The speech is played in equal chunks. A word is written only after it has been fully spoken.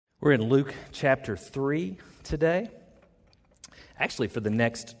We're in Luke chapter 3 today. Actually, for the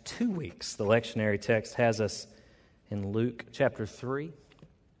next 2 weeks, the lectionary text has us in Luke chapter 3.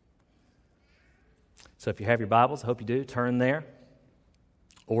 So if you have your Bibles, I hope you do, turn there.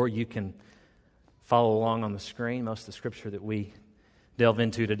 Or you can follow along on the screen. Most of the scripture that we delve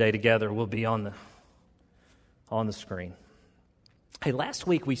into today together will be on the screen. Hey, last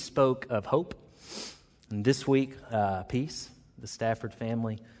week we spoke of hope, and this week, peace. The Stafford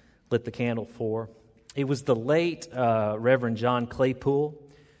family lit the candle for. It was the late Reverend John Claypool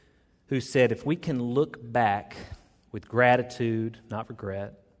who said, if we can look back with gratitude, not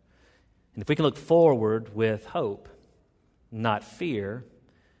regret, and if we can look forward with hope, not fear,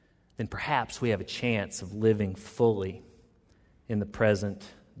 then perhaps we have a chance of living fully in the present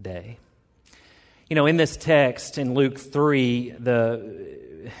day. You know, in this text, in Luke 3,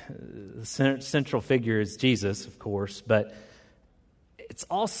 the central figure is Jesus, of course, but it's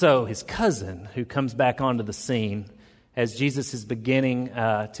also his cousin who comes back onto the scene as Jesus is beginning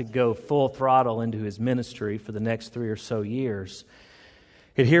to go full throttle into his ministry for the next 3 or so years.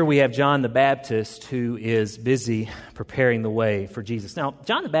 And here we have John the Baptist who is busy preparing the way for Jesus. Now,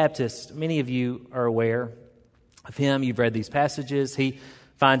 John the Baptist, many of you are aware of him. You've read these passages. He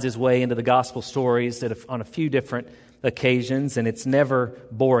finds his way into the gospel stories on a few different occasions, and it's never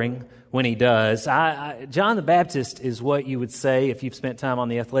boring when he does. John the Baptist is what you would say, if you've spent time on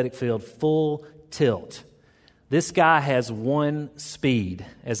the athletic field, full tilt. This guy has one speed,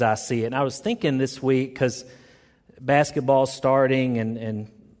 as I see it. And I was thinking this week, because basketball's starting, and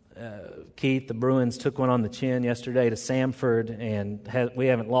Keith, the Bruins, took one on the chin yesterday to Samford, and we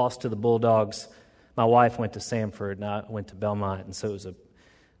haven't lost to the Bulldogs. My wife went to Samford, and I went to Belmont, and so it's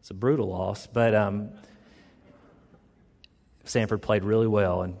a brutal loss. But Samford played really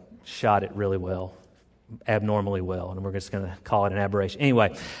well and shot it really well, abnormally well, and we're just going to call it an aberration.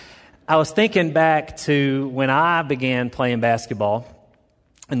 Anyway, I was thinking back to when I began playing basketball,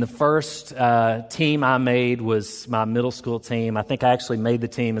 and the first team I made was my middle school team. I think I actually made the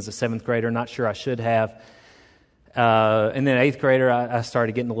team as a 7th grader, not sure I should have. And then 8th grader, I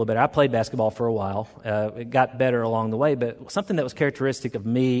started getting a little better. I played basketball for a while. It got better along the way, but something that was characteristic of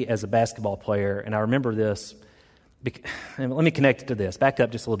me as a basketball player, and I remember this. And let me connect it to this. Back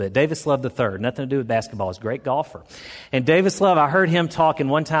up just a little bit. Davis Love III, nothing to do with basketball. He's a great golfer. And Davis Love, I heard him talking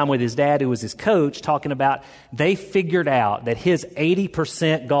one time with his dad, who was his coach, talking about they figured out that his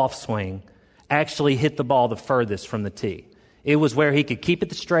 80% golf swing actually hit the ball the furthest from the tee. It was where he could keep it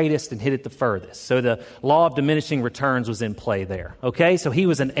the straightest and hit it the furthest. So the law of diminishing returns was in play there. Okay? So he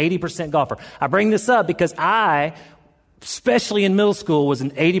was an 80% golfer. I bring this up because I, especially in middle school, was an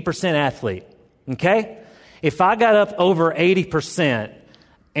 80% athlete. Okay? If I got up over 80%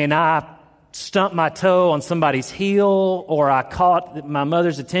 and I stumped my toe on somebody's heel, or I caught my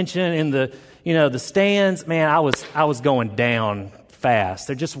mother's attention in the stands, man, I was going down fast.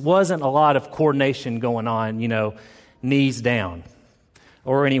 There just wasn't a lot of coordination going on, knees down,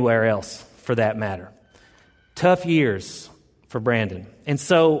 or anywhere else for that matter. Tough years for Brandon. And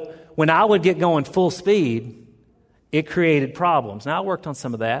so when I would get going full speed, it created problems. Now, I worked on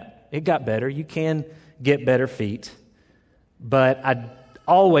some of that. It got better. You can get better feet, but I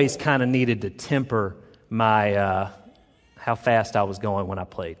always kind of needed to temper my how fast I was going when I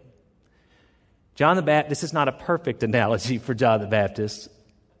played. John the Baptist, this is not a perfect analogy for John the Baptist,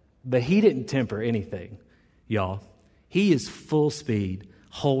 but he didn't temper anything, y'all. He is full speed,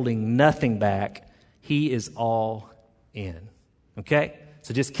 holding nothing back. He is all in, okay?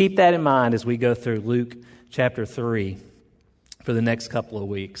 So just keep that in mind as we go through Luke chapter 3 for the next couple of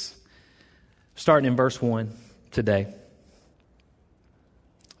weeks. Starting in verse 1 today.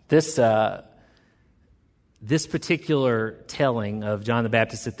 This particular telling of John the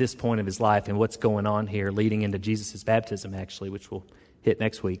Baptist at this point of his life and what's going on here leading into Jesus' baptism, actually, which we'll hit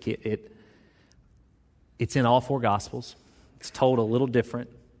next week, it's in all 4 Gospels. It's told a little different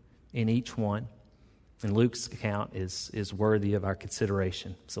in each one. And Luke's account is worthy of our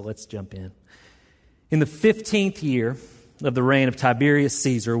consideration. So let's jump in. In the 15th year of the reign of Tiberius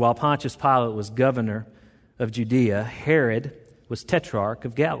Caesar, while Pontius Pilate was governor of Judea, Herod was tetrarch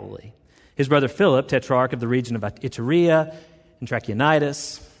of Galilee. His brother Philip, tetrarch of the region of Iturea and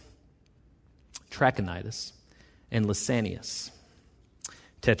Trachonitis, and Lysanias,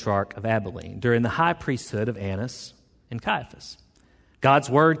 tetrarch of Abilene, during the high priesthood of Annas and Caiaphas. God's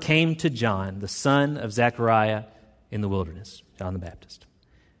word came to John, the son of Zechariah, in the wilderness. John the Baptist.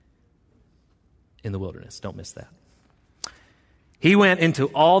 In the wilderness. Don't miss that. He went into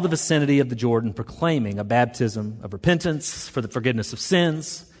all the vicinity of the Jordan, proclaiming a baptism of repentance for the forgiveness of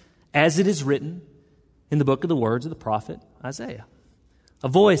sins, as it is written in the book of the words of the prophet Isaiah. A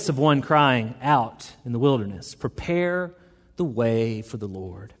voice of one crying out in the wilderness, prepare the way for the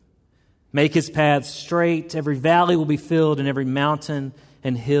Lord. Make his paths straight. Every valley will be filled, and every mountain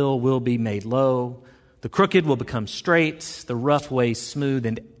and hill will be made low. The crooked will become straight, the rough way smooth,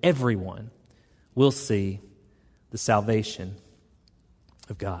 and everyone will see the salvation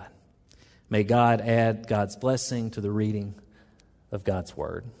of God. May God add God's blessing to the reading of God's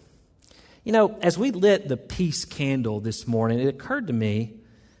word. You know, as we lit the peace candle this morning, it occurred to me,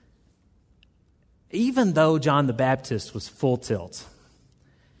 even though John the Baptist was full tilt,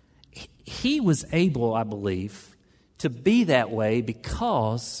 he was able, I believe, to be that way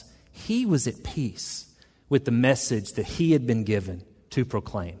because he was at peace with the message that he had been given to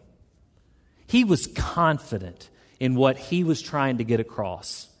proclaim. He was confident in what he was trying to get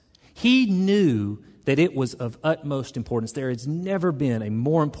across. He knew that it was of utmost importance. There has never been a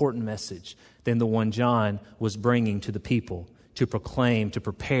more important message than the one John was bringing to the people to proclaim, to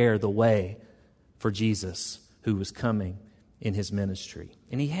prepare the way for Jesus who was coming in his ministry.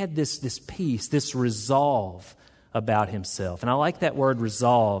 And he had this peace, this resolve about himself. And I like that word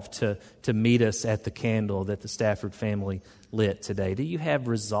resolve to meet us at the candle that the Stafford family lit today. Do you have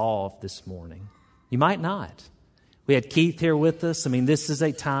resolve this morning? You might not. We had Keith here with us. I mean, this is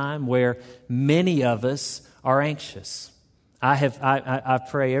a time where many of us are anxious. I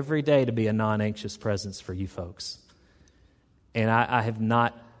pray every day to be a non-anxious presence for you folks. And I have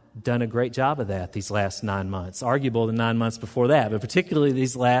not done a great job of that these last 9 months. Arguable the 9 months before that, but particularly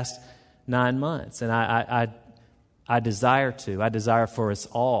these last 9 months. And I desire for us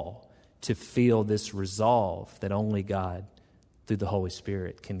all to feel this resolve that only God, through the Holy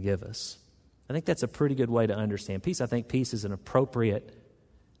Spirit, can give us. I think that's a pretty good way to understand peace. I think peace is an appropriate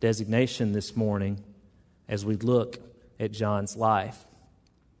designation this morning as we look at John's life.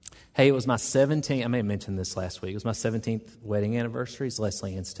 Hey, it was my 17th, I may have mentioned this last week, it was my 17th wedding anniversary. It's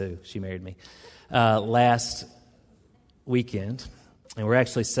Leslie Ann's too. She married me last weekend. And we're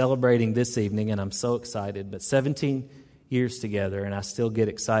actually celebrating this evening, and I'm so excited. But 17 years together, and I still get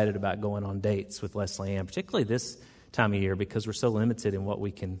excited about going on dates with Leslie Ann, particularly this time of year because we're so limited in what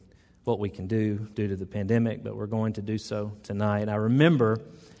we can do due to the pandemic, but we're going to do so tonight. And I remember,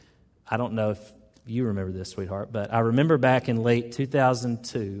 I don't know if you remember this, sweetheart, but I remember back in late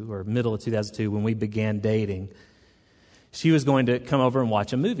 2002 or middle of 2002 when we began dating, she was going to come over and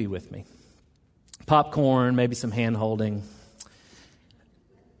watch a movie with me. Popcorn, maybe some hand-holding.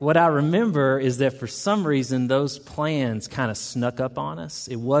 What I remember is that for some reason, those plans kind of snuck up on us.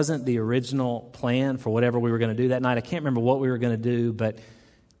 It wasn't the original plan for whatever we were going to do that night. I can't remember what we were going to do, but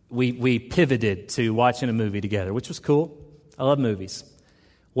we pivoted to watching a movie together, which was cool. I love movies.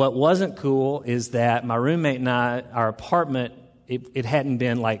 What wasn't cool is that my roommate and I, our apartment, it hadn't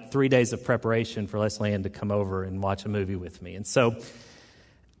been like 3 days of preparation for Leslie Ann to come over and watch a movie with me. And so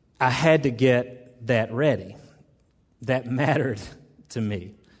I had to get that ready. That mattered to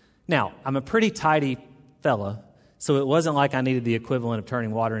me. Now, I'm a pretty tidy fella, so it wasn't like I needed the equivalent of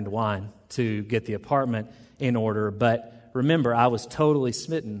turning water into wine to get the apartment in order. But remember, I was totally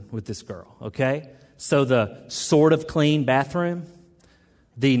smitten with this girl, okay? So the sort of clean bathroom,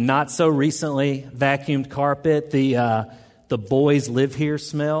 the not so recently vacuumed carpet, the boys live here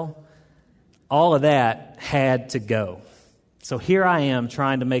smell, all of that had to go. So here I am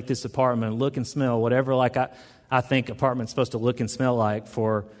trying to make this apartment look and smell whatever like I think apartment's supposed to look and smell like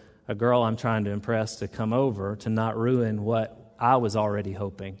for a girl I'm trying to impress to come over, to not ruin what I was already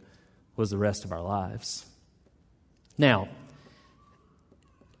hoping was the rest of our lives. Now,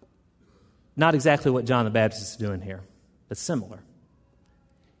 not exactly what John the Baptist is doing here, but similar.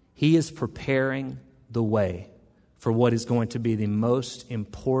 He is preparing the way for what is going to be the most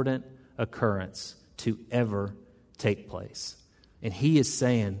important occurrence to ever take place. And he is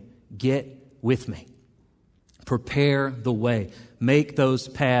saying, get with me. Prepare the way. Make those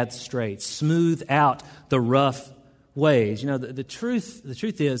paths straight. Smooth out the rough ways. You know, the truth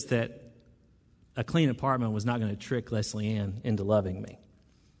is that a clean apartment was not going to trick Leslie Ann into loving me.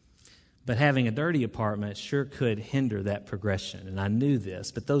 But having a dirty apartment sure could hinder that progression, and I knew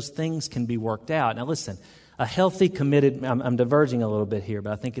this. But those things can be worked out. Now listen, a healthy, committed, I'm diverging a little bit here,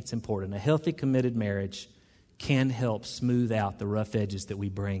 but I think it's important. A healthy, committed marriage can help smooth out the rough edges that we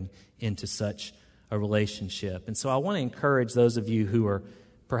bring into such a relationship. And so I want to encourage those of you who are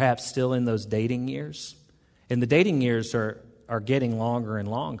perhaps still in those dating years. And the dating years are getting longer and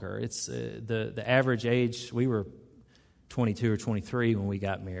longer. It's the average age, we were 22 or 23 when we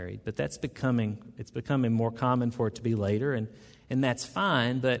got married, but it's becoming more common for it to be later, and that's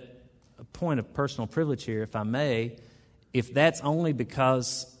fine. But a point of personal privilege here, if I may, if that's only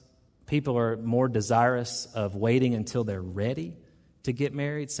because people are more desirous of waiting until they're ready to get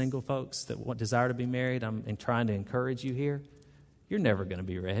married, single folks that desire to be married, I'm trying to encourage you here. You're never going to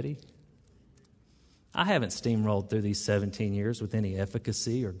be ready. I haven't steamrolled through these 17 years with any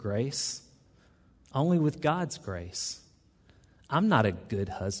efficacy or grace, only with God's grace. I'm not a good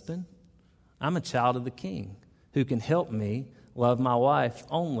husband. I'm a child of the King who can help me love my wife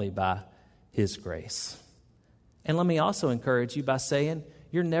only by His grace. And let me also encourage you by saying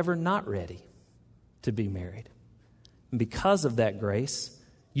you're never not ready to be married. And because of that grace,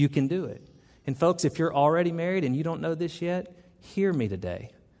 you can do it. And folks, if you're already married and you don't know this yet, hear me today.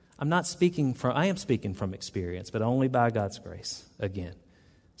 I am speaking from experience, but only by God's grace. Again,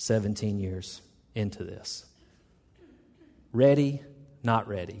 17 years into this. Ready, not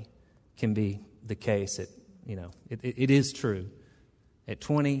ready can be the case at, it is true at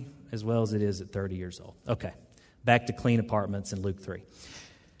 20 as well as it is at 30 years old. Okay, back to clean apartments in Luke 3.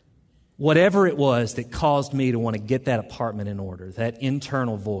 Whatever it was that caused me to want to get that apartment in order, that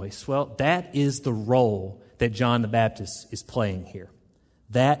internal voice, well, that is the role that John the Baptist is playing here.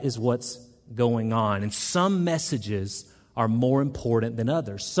 That is what's going on. And some messages are more important than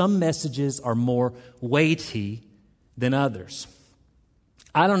others. Some messages are more weighty than others.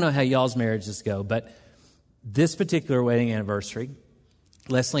 I don't know how y'all's marriages go, but this particular wedding anniversary,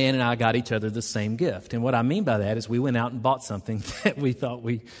 Leslie Ann and I got each other the same gift. And what I mean by that is we went out and bought something that we thought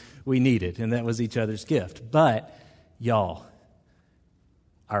we needed, and that was each other's gift. But, y'all,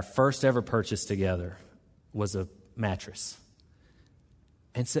 our first ever purchase together was a mattress.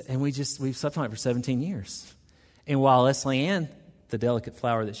 And we've slept on it for 17 years. And while Leslie Ann, the delicate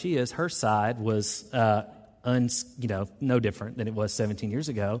flower that she is, her side was no different than it was 17 years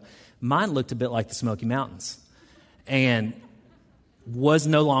ago, mine looked a bit like the Smoky Mountains and was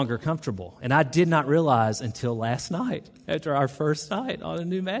no longer comfortable. And I did not realize until last night, after our first night on a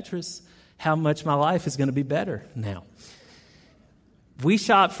new mattress, how much my life is going to be better now. We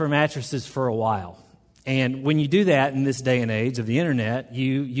shopped for mattresses for a while. And when you do that in this day and age of the internet,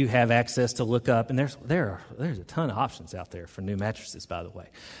 you have access to look up, and there's a ton of options out there for new mattresses, by the way.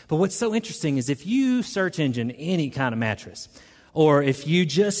 But what's so interesting is if you search engine any kind of mattress, or if you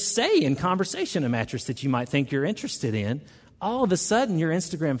just say in conversation a mattress that you might think you're interested in, all of a sudden your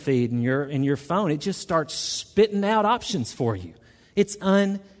Instagram feed and your phone, it just starts spitting out options for you. It's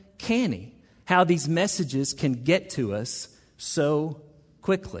uncanny how these messages can get to us so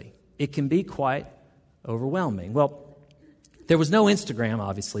quickly. It can be quite overwhelming. Well, there was no Instagram,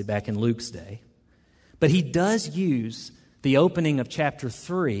 obviously, back in Luke's day, but he does use the opening of chapter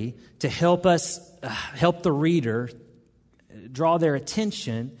 3 to help the reader draw their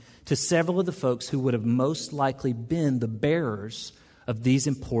attention to several of the folks who would have most likely been the bearers of these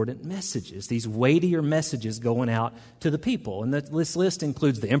important messages, these weightier messages going out to the people. And this list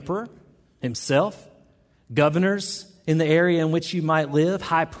includes the emperor himself, governors in the area in which you might live,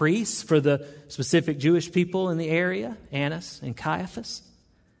 high priests for the specific Jewish people in the area, Annas and Caiaphas.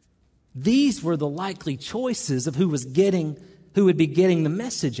 These were the likely choices of who would be getting the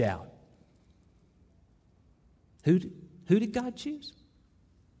message out. Who did God choose?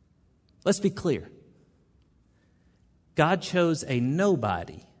 Let's be clear. God chose a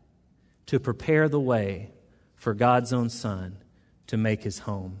nobody to prepare the way for God's own Son to make his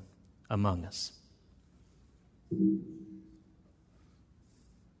home among us.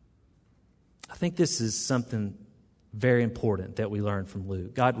 I think this is something very important that we learn from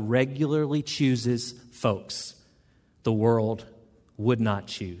Luke. God regularly chooses folks the world would not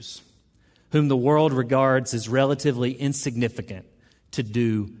choose, whom the world regards as relatively insignificant to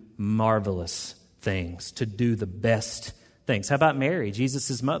do marvelous things, to do the best things. How about Mary,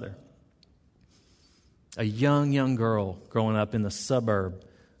 Jesus' mother? A young girl growing up in the suburb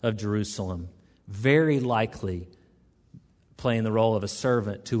of Jerusalem, very likely playing the role of a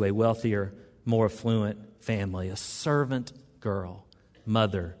servant to a wealthier, more affluent family, a servant girl,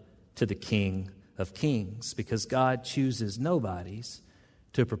 mother to the King of Kings, because God chooses nobodies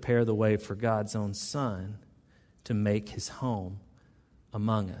to prepare the way for God's own Son to make his home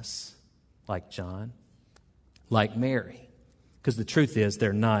among us, like John, like Mary, because the truth is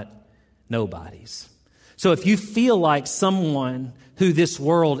they're not nobodies. So if you feel like someone who this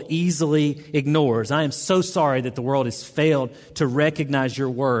world easily ignores, I am so sorry that the world has failed to recognize your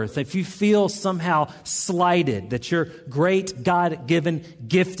worth. If you feel somehow slighted, that your great God-given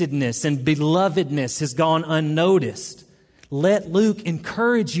giftedness and belovedness has gone unnoticed, let Luke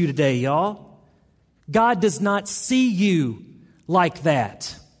encourage you today, y'all. God does not see you like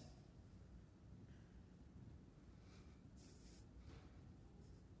that.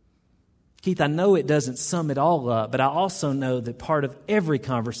 Keith, I know it doesn't sum it all up, but I also know that part of every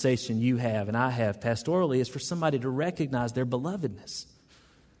conversation you have and I have pastorally is for somebody to recognize their belovedness.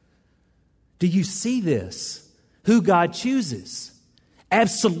 Do you see this? Who God chooses?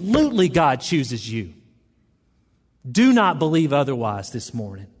 Absolutely, God chooses you. Do not believe otherwise this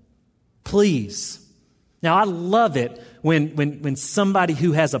morning. Please. Now, I love it when somebody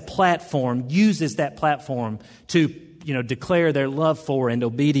who has a platform uses that platform to declare their love for and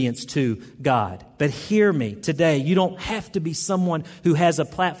obedience to God. But hear me today, you don't have to be someone who has a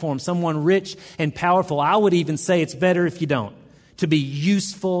platform, someone rich and powerful. I would even say it's better if you don't, to be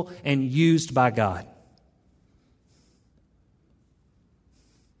useful and used by God.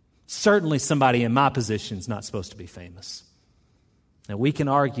 Certainly somebody in my position is not supposed to be famous. Now, we can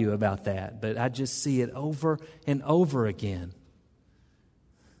argue about that, but I just see it over and over again.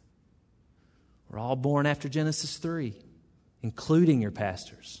 We're all born after Genesis 3, including your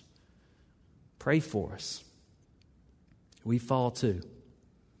pastors. Pray for us. We fall too.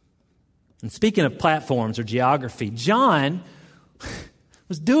 And speaking of platforms or geography, John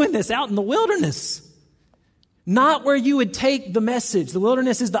was doing this out in the wilderness. Not where you would take the message. The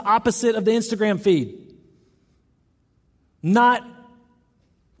wilderness is the opposite of the Instagram feed. Not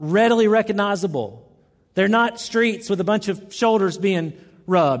readily recognizable. They're not streets with a bunch of shoulders being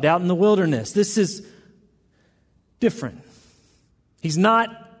rubbed out in the wilderness. This is different. He's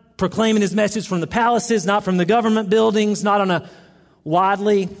not proclaiming his message from the palaces, not from the government buildings, not on a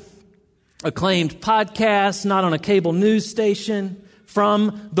widely acclaimed podcast, not on a cable news station,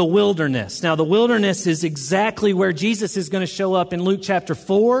 from the wilderness. Now, the wilderness is exactly where Jesus is going to show up in Luke chapter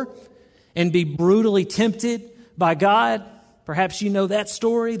 4 and be brutally tempted by God. Perhaps you know that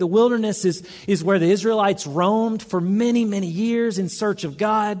story. The wilderness is where the Israelites roamed for many, many years in search of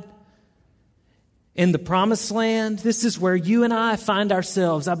God. In the promised land, this is where you and I find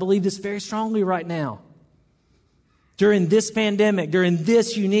ourselves. I believe this very strongly right now. During this pandemic, during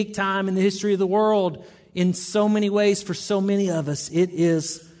this unique time in the history of the world, in so many ways, for so many of us, it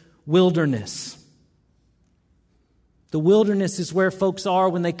is wilderness. The wilderness is where folks are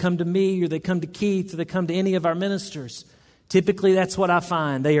when they come to me or they come to Keith or they come to any of our ministers. Typically, that's what I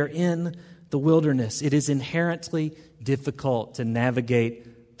find. They are in the wilderness. It is inherently difficult to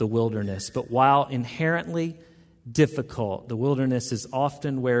navigate the wilderness. But while inherently difficult, the wilderness is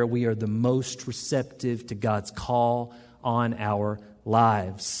often where we are the most receptive to God's call on our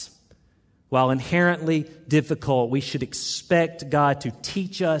lives. While inherently difficult, we should expect God to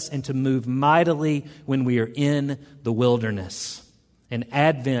teach us and to move mightily when we are in the wilderness. And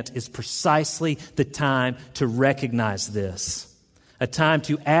Advent is precisely the time to recognize this. A time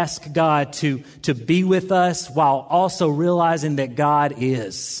to ask God to be with us while also realizing that God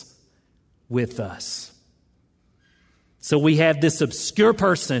is with us. So we have this obscure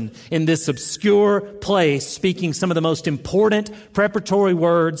person in this obscure place speaking some of the most important preparatory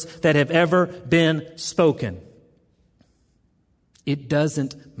words that have ever been spoken. It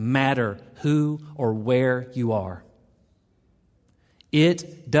doesn't matter who or where you are.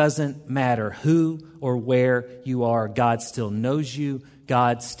 It doesn't matter who or where you are. God still knows you.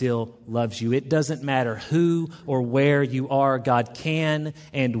 God still loves you. It doesn't matter who or where you are. God can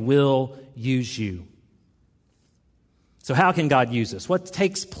and will use you. So how can God use us? What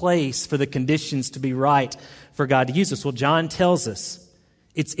takes place for the conditions to be right for God to use us? Well, John tells us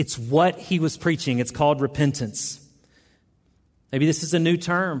it's what he was preaching. It's called repentance. Maybe this is a new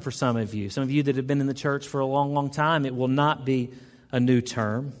term for some of you. Some of you that have been in the church for a long, long time, it will not be a new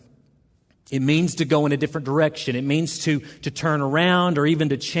term. It means to go in a different direction. It means to turn around or even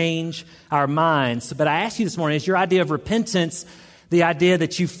to change our minds. But I ask you this morning, is your idea of repentance the idea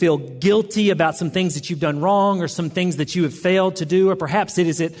that you feel guilty about some things that you've done wrong or some things that you have failed to do? Or perhaps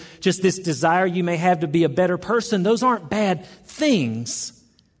is it just this desire you may have to be a better person? Those aren't bad things,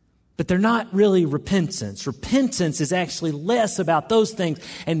 but they're not really repentance. Repentance is actually less about those things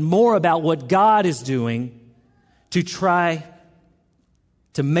and more about what God is doing to try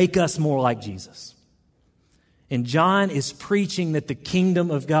to make us more like Jesus. And John is preaching that the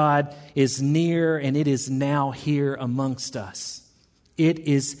kingdom of God is near and it is now here amongst us. It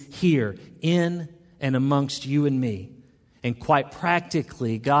is here in and amongst you and me. And quite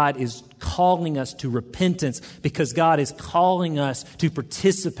practically, God is calling us to repentance because God is calling us to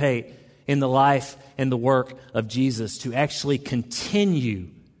participate in the life and the work of Jesus, to actually continue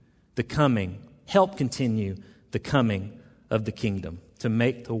the coming, help continue the coming of the kingdom, to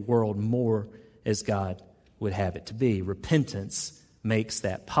make the world more as God would have it to be. Repentance makes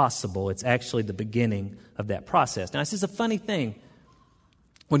that possible. It's actually the beginning of that process. Now, this is a funny thing.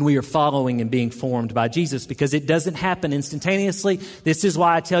 when we are following and being formed by Jesus, because it doesn't happen instantaneously. This is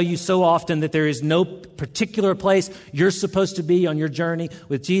why I tell you so often that there is no particular place you're supposed to be on your journey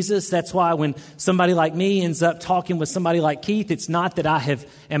with Jesus. That's why when somebody like me ends up talking with somebody like Keith, it's not that I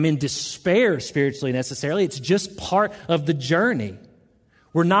am in despair spiritually necessarily. It's just part of the journey.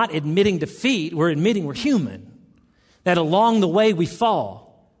 We're not admitting defeat. We're admitting we're human, that along the way we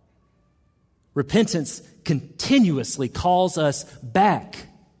fall. Repentance continuously calls us back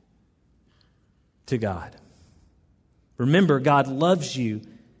to God. Remember, God loves you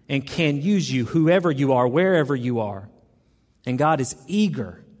and can use you, whoever you are, wherever you are. And God is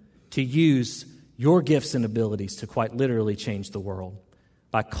eager to use your gifts and abilities to quite literally change the world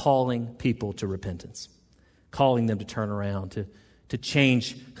by calling people to repentance, calling them to turn around, to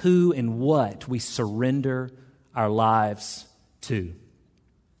change who and what we surrender our lives to.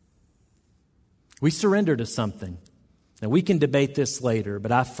 We surrender to something. Now, we can debate this later,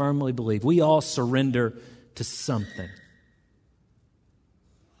 but I firmly believe we all surrender to something.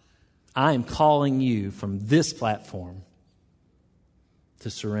 I am calling you from this platform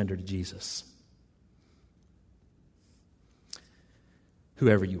to surrender to Jesus.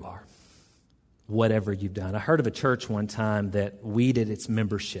 Whoever you are, whatever you've done. I heard of a church one time that weeded its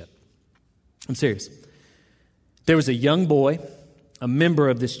membership. I'm serious. There was a young boy, a member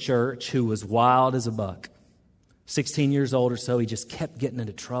of this church, who was wild as a buck. 16 years old or so, he just kept getting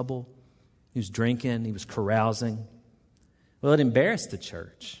into trouble. He was drinking, he was carousing. Well, it embarrassed the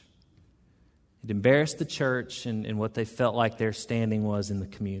church. It embarrassed the church and what they felt like their standing was in the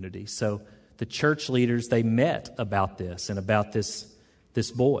community. So the church leaders, they met about this and about this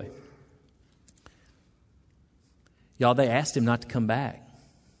boy. Y'all, they asked him not to come back.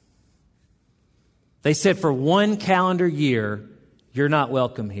 They said for 1 calendar year, you're not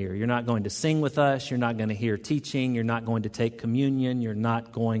welcome here. You're not going to sing with us. You're not going to hear teaching. You're not going to take communion. You're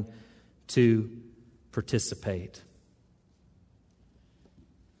not going to participate.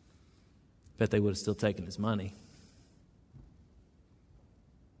 Bet they would have still taken his money.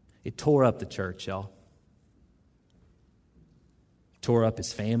 It tore up the church, y'all. Tore up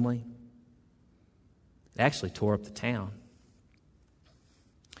his family. It actually tore up the town.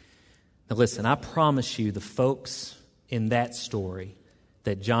 Now listen, I promise you the folks in that story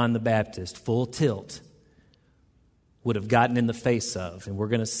that John the Baptist, full tilt, would have gotten in the face of, and we're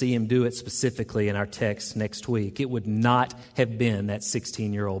going to see him do it specifically in our text next week, it would not have been that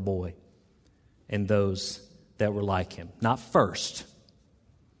 16-year-old boy and those that were like him. Not first.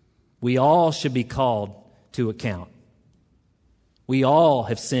 We all should be called to account. We all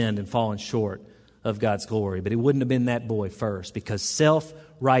have sinned and fallen short of God's glory, but it wouldn't have been that boy first, because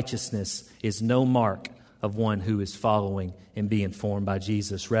self-righteousness is no mark of one who is following and being formed by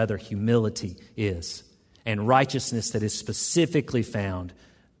Jesus. Rather, humility is. And righteousness that is specifically found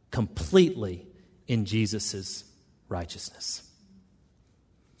completely in Jesus' righteousness.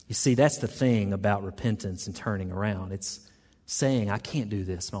 You see, that's the thing about repentance and turning around. It's saying, I can't do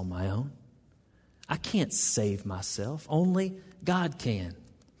this on my own. I can't save myself. Only God can.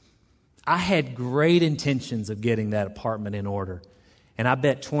 I had great intentions of getting that apartment in order. And I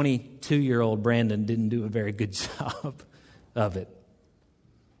bet 22-year-old Brandon didn't do a very good job of it.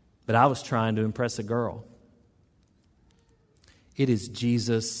 But I was trying to impress a girl. It is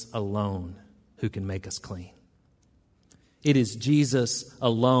Jesus alone who can make us clean. It is Jesus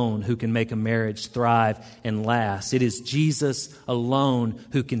alone who can make a marriage thrive and last. It is Jesus alone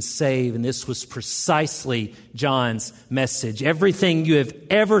who can save. And this was precisely John's message. Everything you have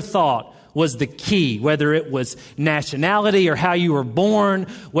ever thought was the key, whether it was nationality or how you were born,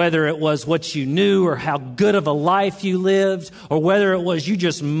 whether it was what you knew or how good of a life you lived, or whether it was you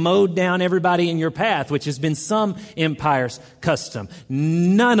just mowed down everybody in your path, which has been some empire's custom.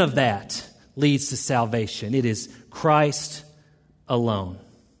 None of that leads to salvation. It is Christ alone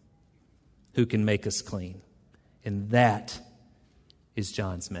who can make us clean. And that is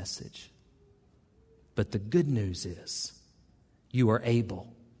John's message. But the good news is you are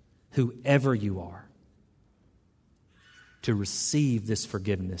able, whoever you are, to receive this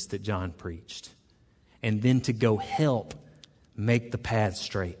forgiveness that John preached, and then to go help make the path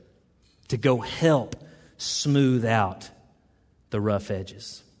straight, to go help smooth out the rough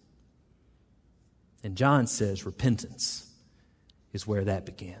edges. And John says repentance is where that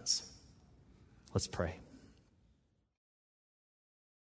begins. Let's pray.